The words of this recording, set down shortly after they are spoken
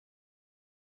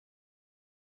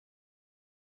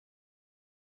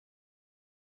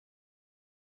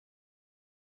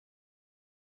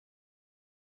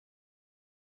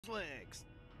flicks.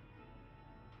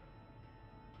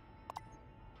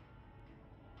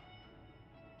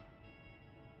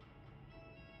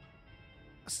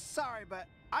 Sorry, but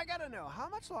I gotta know, how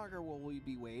much longer will we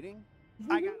be waiting?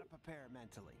 I gotta prepare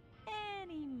mentally.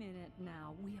 Any minute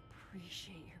now. We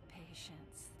appreciate your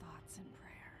patience, thoughts, and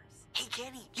prayers. Hey,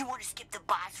 Kenny, you want to skip the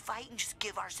boss fight and just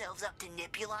give ourselves up to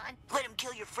Nipulon? Let him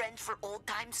kill your friends for old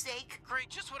time's sake? Great,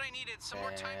 just what I needed. Some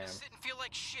more time to sit and feel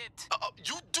like shit.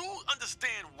 You do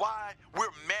understand why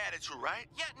we're mad at you, right?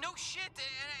 Yeah, no shit.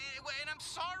 And I'm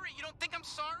sorry. You don't think I'm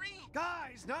sorry?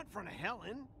 Guys, not in front of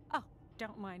Helen. Oh,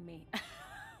 don't mind me.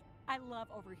 I love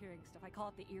overhearing stuff. I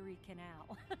call it the Erie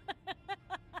Canal.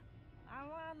 I'm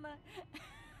on the...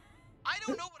 I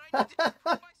don't know what I need to do to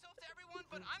prove myself to everyone,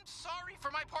 but I'm sorry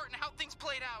for my part in how things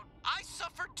played out. I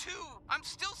suffered too. I'm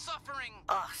still suffering.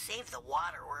 Oh, save the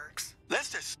waterworks.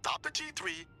 Let's just stop at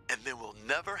G3, and then we'll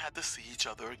never have to see each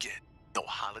other again. No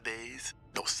holidays,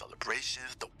 no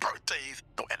celebrations, no birthdays,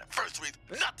 no anniversaries,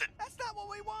 nothing. That's not what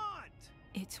we want.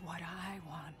 It's what I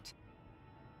want.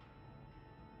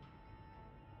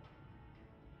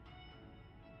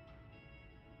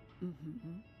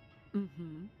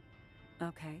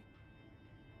 Okay.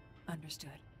 Understood.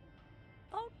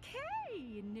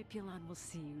 Okay, Nipulon will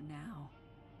see you now.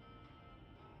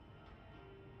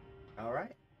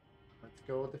 Alright. Let's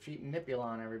go with defeating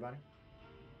Nipulon, everybody.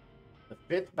 The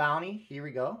 5th bounty. Here we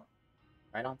go.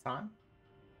 Right on time.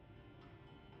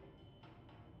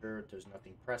 Sure, if there's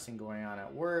nothing pressing going on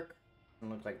at work.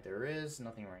 Doesn't look like there is.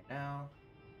 Nothing right now.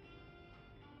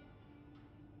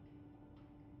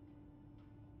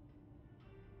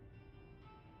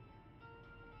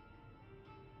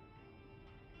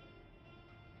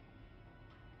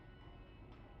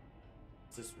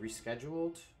 Is this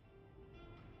rescheduled?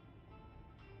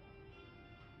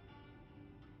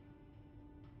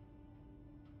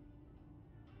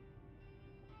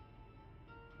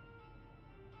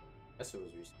 Guess it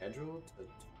was rescheduled to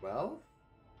 12?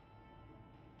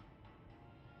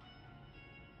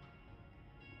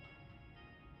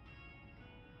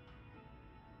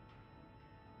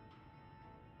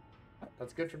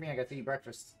 That's good for me. I got to eat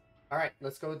breakfast. Alright,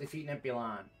 let's go defeat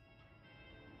Nipulon.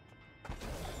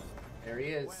 There he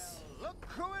is. Well, look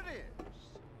who it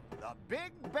is. The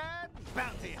big bad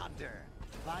bounty hunter.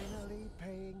 Finally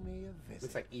paying me a visit.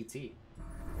 Looks like E.T.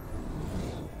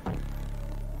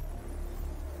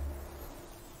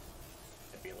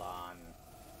 Nipulon.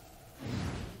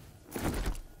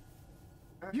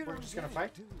 We're just gonna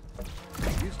fight?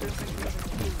 You still think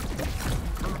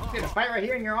You're gonna fight right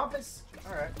here in your office?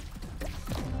 Alright.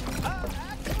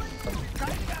 Actually, we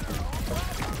kind of got our own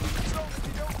problem. So if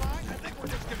you don't mind, I think we're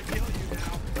just gonna kill you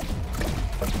now.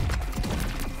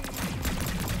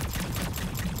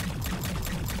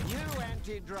 You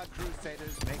anti-drug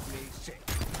crusaders make me sick.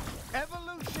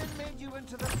 Evolution made you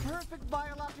into the perfect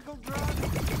biological drug.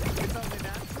 It's only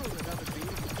natural that other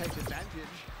beings take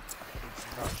advantage.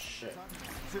 Oh shit.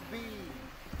 To be.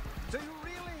 So you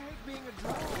really hate being a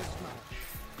drug this much?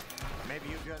 Maybe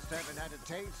you just haven't had a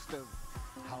taste of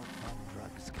how fun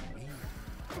drugs can be.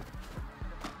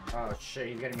 Oh shit,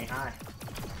 he's getting me high.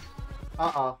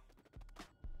 Uh-oh.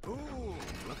 Ooh,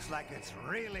 looks like it's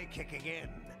really kicking in.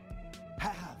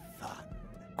 Have fun.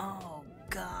 Oh,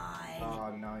 God.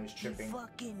 Oh no, he's tripping. You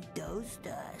fucking dosed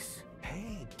us.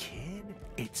 Hey, kid,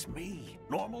 it's me,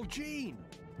 Normal Gene.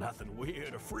 Nothing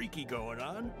weird or freaky going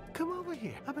on. Come over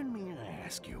here. I've been meaning to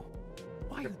ask you.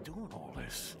 Why are you doing all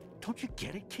this? Don't you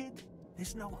get it, kid?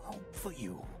 There's no hope for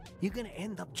you. You're gonna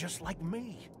end up just like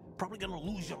me. Probably gonna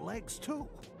lose your legs, too.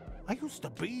 I used to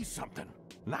be something.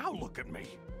 Now look at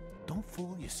me. Don't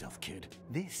fool yourself, kid.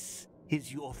 This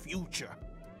is your future.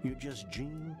 You're just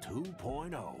Gene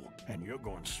 2.0, and you're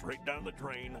going straight down the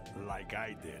drain like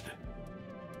I did.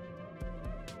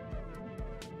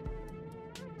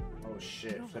 Oh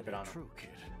shit, flip it on him. True, kid.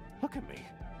 Look at me.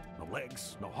 No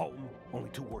legs, no home, only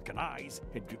 2 working eyes.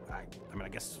 And I mean, I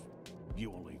guess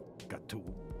you only got 2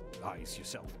 eyes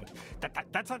yourself, but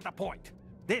that's not the point.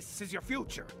 This is your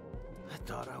future. I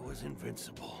thought I was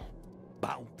invincible.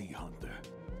 Bounty hunter.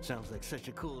 Sounds like such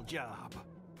a cool job.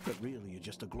 But really, you're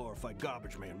just a glorified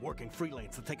garbage man working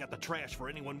freelance to take out the trash for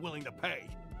anyone willing to pay.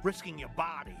 Risking your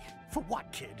body. For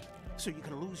what, kid? So you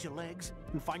can lose your legs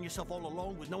and find yourself all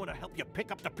alone with no one to help you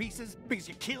pick up the pieces because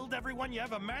you killed everyone you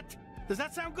ever met? Does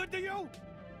that sound good to you?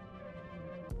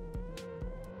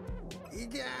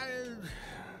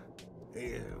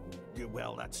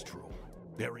 Well, that's true.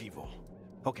 They're evil.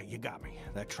 Okay, you got me.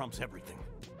 That trumps everything.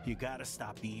 You gotta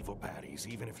stop the evil baddies,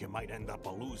 even if you might end up a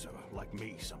loser like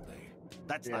me someday.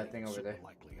 That's not thing over super there.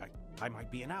 likely. I might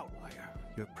be an outlier.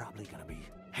 You're probably gonna be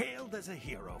hailed as a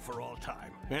hero for all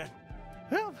time. Eh?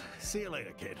 Well, see you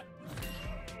later, kid.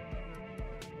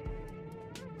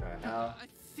 The hell? I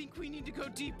think we need to go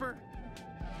deeper.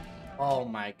 Oh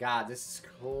my god, this is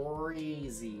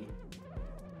crazy.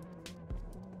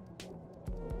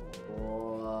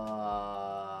 What?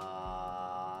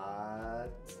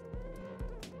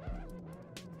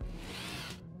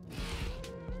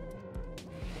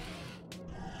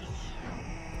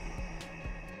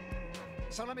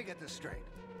 So let me get this straight.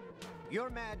 Your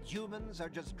mad humans are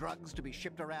just drugs to be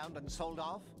shipped around and sold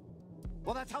off?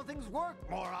 Well, that's how things work,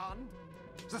 moron.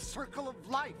 It's a circle of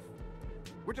life.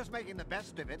 We're just making the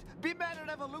best of it. Be mad at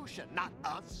evolution, not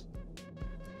us.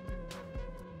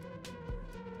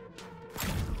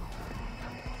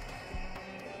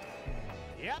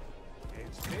 Yep,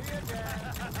 it's me again.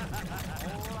 A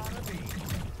whole lot of me.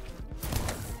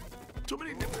 Too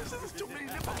many nippers and there's too many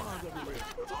Nipulons everywhere.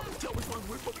 It's hard to tell which one's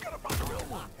which, but we gotta find the real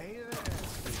one. Hey there,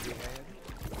 sleepyhead.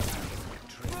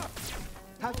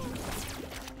 How'd you know?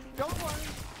 Don't worry.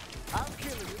 I'll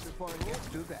kill you before it gets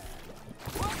too bad.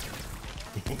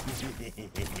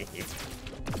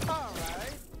 All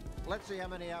right. Let's see how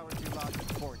many hours you logged in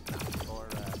Fortnite or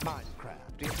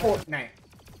Minecraft. Do you play Fortnite.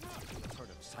 sort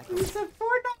of cycle? You said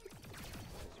Fortnite?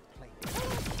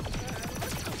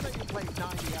 Let's just say you played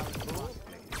 90 hours of Rocket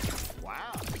League.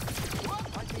 Wow. What?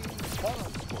 I mean, auto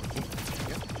sports.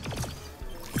 Yep.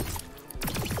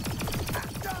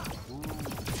 Ooh,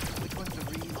 which one's the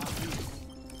real deal?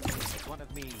 Is one of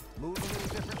me move a little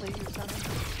differently or something?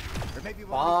 Or maybe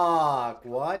one Fuck,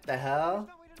 what the hell? There's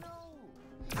no way to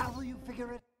know. How will you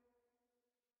figure it?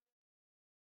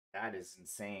 That is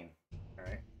insane.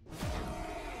 Alright.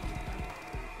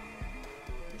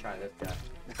 Try this guy.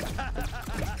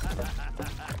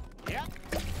 Yep.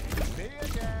 It's me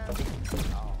again.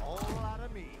 A whole lot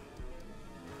of me.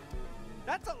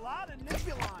 That's a lot of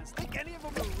Nipulons. Think any of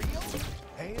them are real?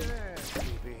 Hey there,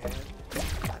 sleepyhead.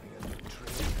 Having a good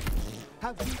trip.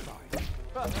 How'd you find?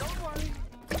 Well, don't worry.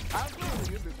 I'll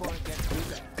kill you before it gets too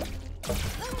bad.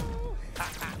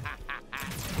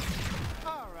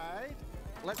 All right.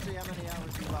 Let's see how many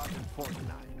hours you logged in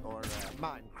Fortnite or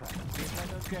Minecraft. Do you play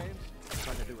those games?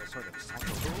 Trying to do a sort of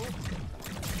cycle rule?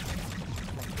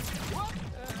 What?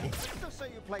 Let's just say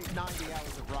you played 90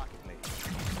 hours of Rocket League.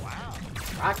 Wow.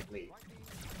 Rocket League. Quite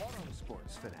the auto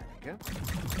sports fanatic, huh?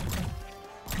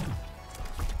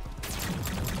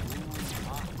 Ooh,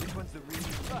 which one's the real?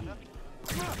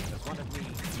 Does one of me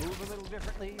move a little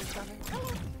differently or something?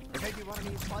 Or maybe one of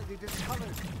me is slightly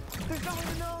discolored? There's no way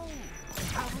to know.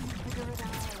 How will you figure it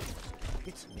out?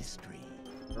 It's a mystery.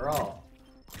 Bro.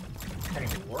 That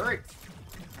ain't work.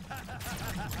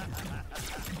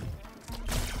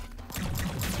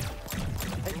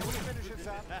 Hey, can we finish this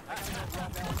up? I gotta go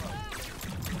grab elbow.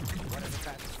 Whatever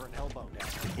that is for an elbow down.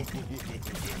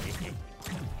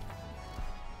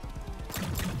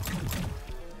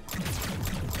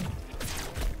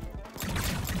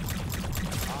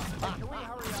 Can we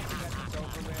hurry up and get this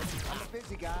over with? I'm a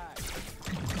busy guy.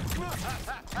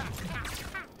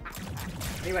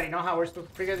 Anybody know how we're supposed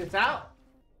to figure this out?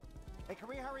 Hey, can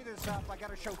we hurry this up? I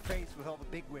gotta show face with all the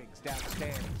bigwigs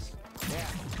downstairs.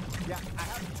 Yeah, I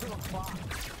have it 2 o'clock.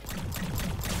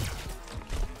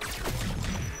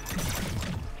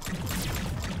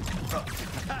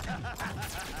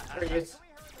 There he is. Can we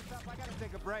hurry this up? I gotta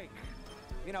take a break.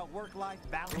 You know, work-life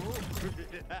balance.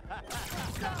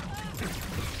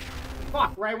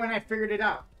 Fuck, right when I figured it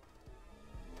out.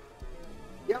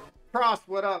 Yep. Cross,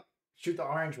 what up? Shoot the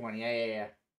orange one. Yeah.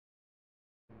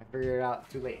 I figured it out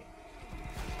too late.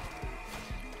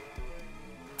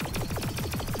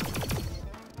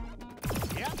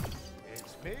 Yep,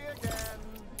 it's me again.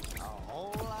 A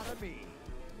whole lot of me.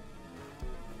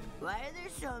 Why are there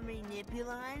so many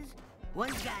Nipulons?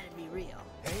 One's gotta be real.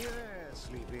 Hey there,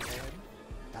 sleepyhead.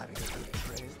 Having a good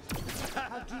trip.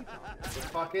 How deep are you? Where the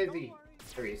fuck is he?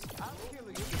 There he is. I'll kill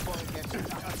you before it gets too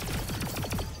bad.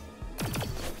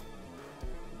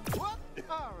 What?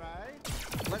 All right.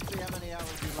 Let's see how many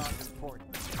hours you logged in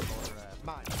Fortnite or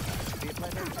Minecraft. Do you play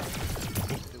those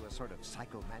games? Do a sort of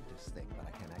Psycho Mantis thing, but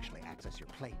I can't actually access your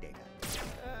play data.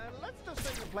 Let's just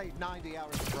say you played 90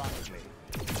 hours of Rocket League.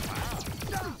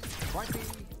 Wow. Quite the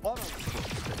auto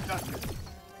sports, doesn't it?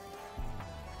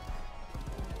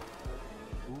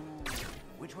 Ooh,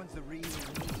 which one's the real me?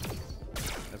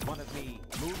 Does one of me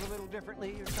move a little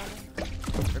differently or something?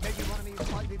 Or maybe one of me is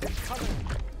slightly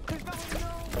discolored? There's no way to know.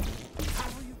 How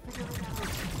will you figure it out?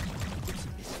 It's a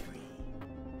mystery.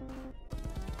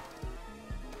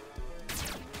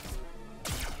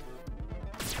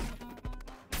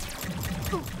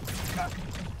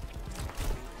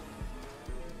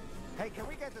 Hey, can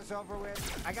we get this over with?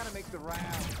 I gotta make the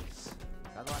rounds.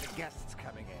 Got a lot of guests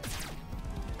coming in.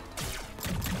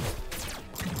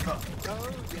 Oh,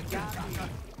 you got me.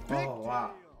 Big Oh,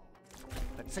 wow. deal.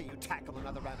 Let's say you tackle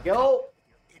another round of Yo!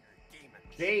 inner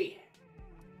demons. G!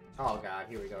 Oh god,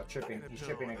 here we go. Tripping. He's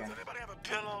tripping again. Does anybody have a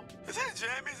pillow? Is that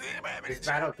jammies? Anybody have any This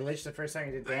battle glitched the first time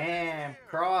he did. Damn,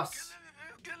 cross.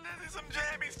 Get some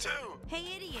jammies too. Hey,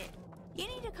 idiot. You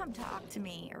need to come talk to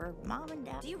me, or mom and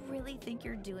dad. Do you really think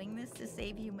you're doing this to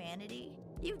save humanity?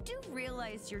 You do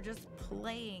realize you're just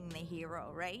playing the hero,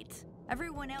 right?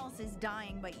 Everyone else is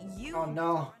dying, but you Oh, no.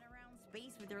 run around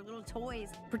space with your little toys,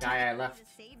 Guy I pretending you're left.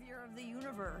 the savior of the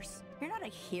universe. You're not a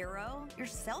hero. You're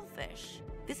selfish.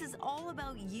 This is all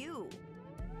about you.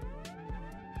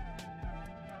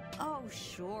 Oh,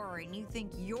 sure, and you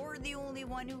think you're the only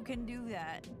one who can do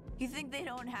that. You think they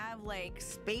don't have, like,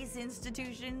 space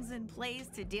institutions in place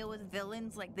to deal with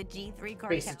villains like the G3 cartel?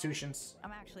 Space institutions.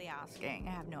 I'm actually asking.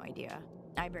 I have no idea.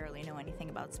 I barely know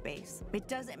anything about space. It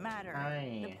doesn't matter.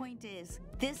 Aye. The point is,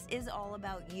 this is all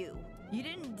about you. You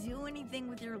didn't do anything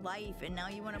with your life, and now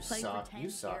you want You to play suck. pretend You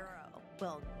suck. hero.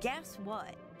 Well, guess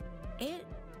what? It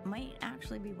might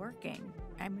actually be working.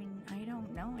 I mean, I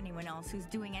don't know anyone else who's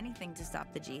doing anything to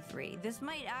stop the G3. This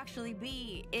might actually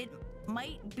be, it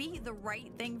might be the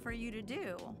right thing for you to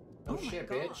do. Oh, my shit,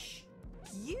 God. bitch.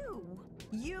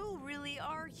 You really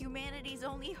are humanity's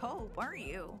only hope, aren't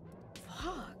you?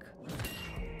 Fuck.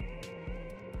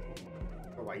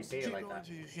 Oh, why you say it Keep like going that?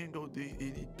 till you can't go deep.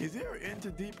 Is there an end to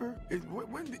deeper?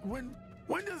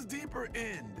 When does deeper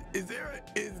end?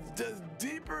 Does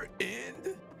deeper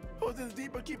end? Or does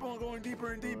deeper keep on going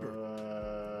deeper and deeper?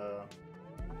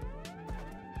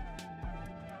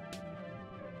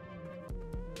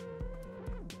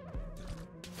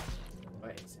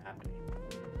 What is happening?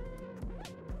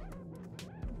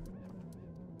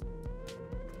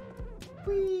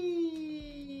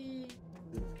 Whee!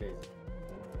 This is crazy.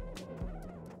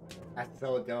 That's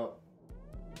so dope.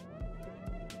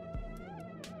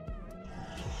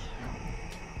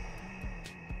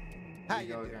 How Here you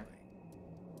you go doing? again.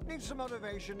 Need some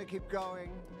motivation to keep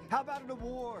going? How about an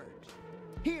award?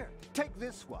 Here, take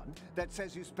this one that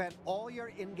says you spent all your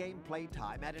in-game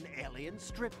playtime at an alien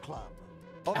strip club.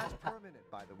 Oh, that's permanent,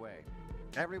 by the way.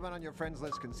 Everyone on your friends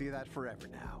list can see that forever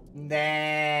now.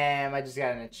 Damn, I just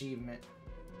got an achievement.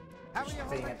 How are you Staying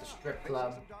holding at the up? strip Facing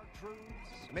club. some dark truths?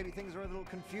 Maybe things are a little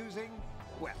confusing?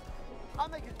 Well, I'll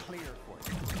make it clear for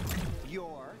you.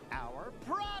 You're our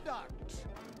product,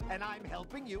 and I'm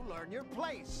helping you learn your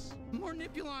place. More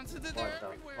Nipulons, they're What the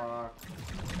everywhere. fuck?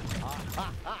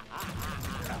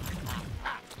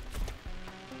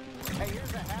 Hey,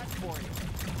 here's a hat for you.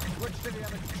 Switch to the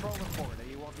other controller port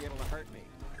and you won't be able to hurt me.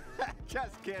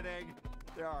 Just kidding.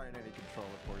 There aren't any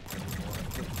controller ports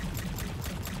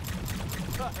anymore.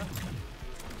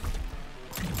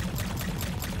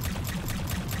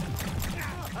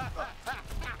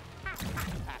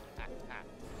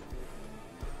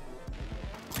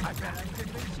 I bet I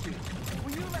convinced you.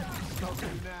 Will you let me smoke you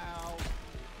now?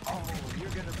 Oh, you're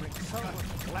gonna bring so much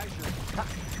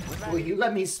pleasure. Will you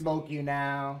let me smoke you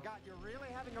now? God, you're really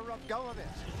having a rough go of it.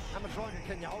 How much longer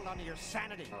can you hold on to your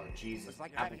sanity? Oh, Jesus. It's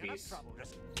like you're having enough Applebee's. trouble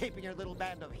just keeping your little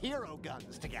band of hero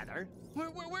guns together.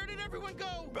 Where did everyone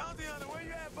go? Bounty hunter, where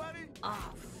you at, buddy?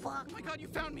 Oh, fuck. Oh my God, you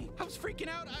found me. I was freaking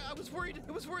out. I was worried.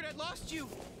 I was worried I'd lost you.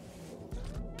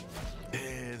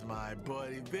 There's my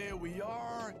buddy. There we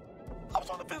are. I was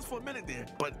on the fence for a minute there,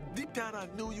 but deep down I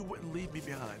knew you wouldn't leave me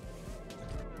behind.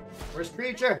 Where's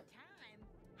Preacher?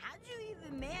 How'd you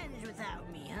even manage without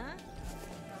me, huh?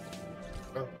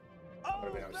 Oh, Oh,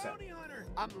 Would've been upset. bounty hunter!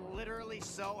 I'm literally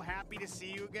so happy to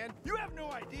see you again. You have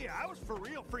no idea. I was for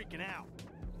real freaking out.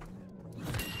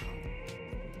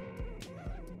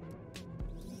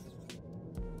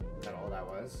 is that all that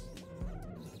was?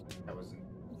 That wasn't.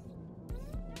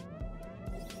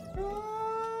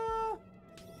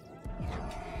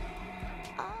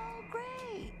 Oh,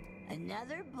 great.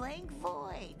 Another blank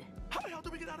void. How the hell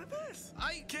do we get out of this?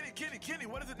 Kenny,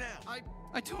 what is it now?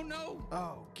 I don't know.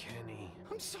 Oh, Kenny.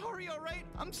 I'm sorry, all right?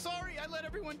 I'm sorry I let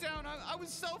everyone down. I was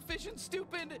selfish and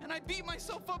stupid, and I beat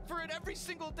myself up for it every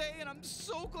single day, and I'm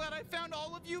so glad I found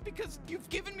all of you because you've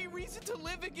given me reason to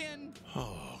live again.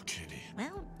 Oh, Kenny.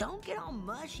 Well, don't get all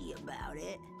mushy about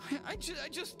it. I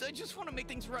just want to make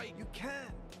things right. You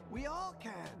can. We all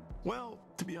can. Well,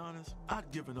 to be honest, I'd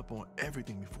given up on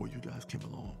everything before you guys came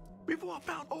along. Before I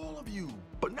found all of you.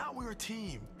 But now we're a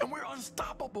team, and we're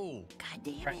unstoppable. God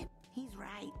damn it. He's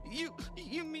right.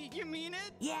 You mean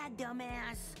it? Yeah,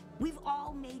 dumbass. We've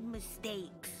all made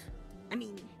mistakes. I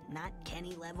mean, not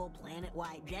Kenny-level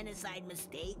planet-wide genocide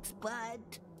mistakes,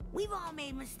 but we've all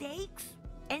made mistakes.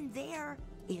 And there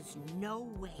is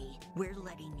no way we're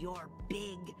letting your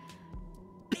big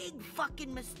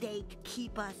fucking mistake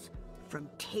keep us from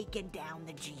taking down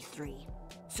the G3.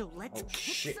 So let's Oh,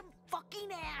 kick shit. some fucking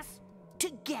ass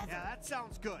together. Yeah, that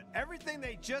sounds good. Everything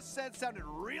they just said sounded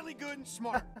really good and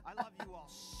smart. I love you all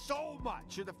so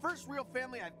much. You're the first real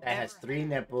family I've That ever has 3 had,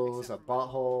 nipples, a except for my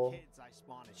butthole. kids I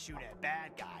spawn and shoot at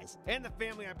bad guys, and the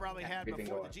family I probably had Everything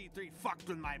before going. the G3 fucked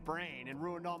with my brain and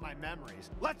ruined all my memories.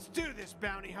 Let's do this,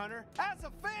 bounty hunter, as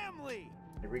a family.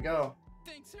 Here we go.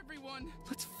 Thanks, everyone.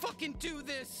 Let's fucking do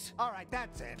this. All right,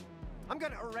 that's it. I'm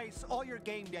gonna erase all your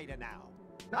game data now.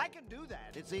 I can do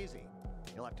that. It's easy.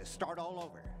 You'll have to start all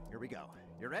over. Here we go.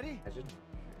 You ready? I should...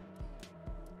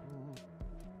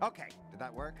 Okay, did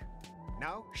that work?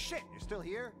 No? Shit, you're still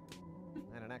here?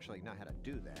 I don't actually know how to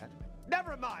do that.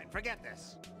 Never mind, forget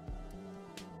this.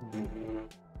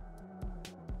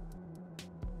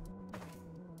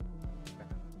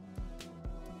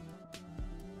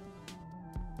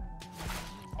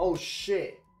 Oh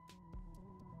shit.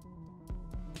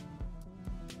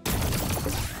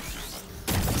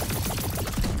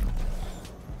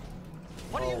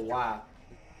 What are Oh you wow.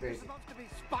 You're Crazy. supposed to be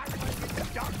spiraling into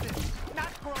darkness,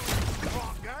 not growing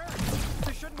stronger.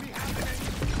 This shouldn't be happening.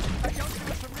 A youngster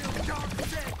with some real dark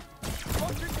shit.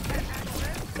 Most people can't handle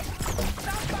this.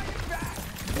 Stop fighting back.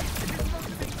 You're supposed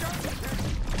to be dark.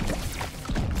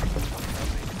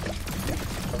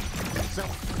 So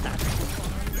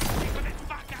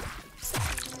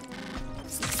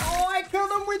Oh, I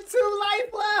killed him with 2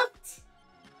 life left.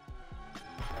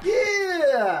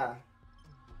 Yeah.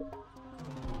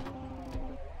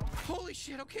 Holy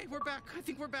shit, okay, we're back. I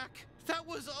think we're back. That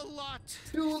was a lot.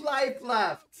 2 life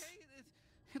left.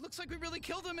 Okay, it looks like we really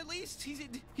killed him at least. He's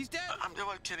dead. I'm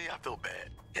doing Kenny. I feel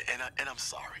bad, and I'm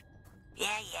sorry.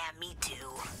 Yeah, me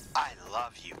too. I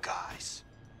love you guys.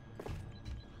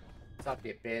 Suck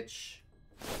it, bitch.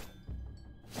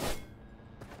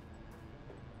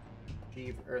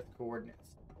 Achieve Earth coordinates.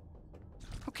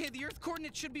 Okay, the Earth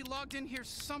coordinates should be logged in here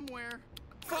somewhere.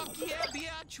 Fuck yeah,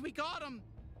 biatch, we got him.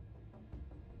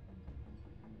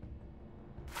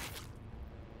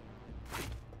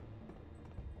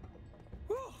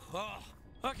 Oh,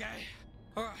 okay.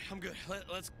 All right, I'm good.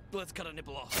 Let's cut a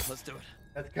nipple off. Let's do it.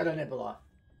 Let's cut a nipple off.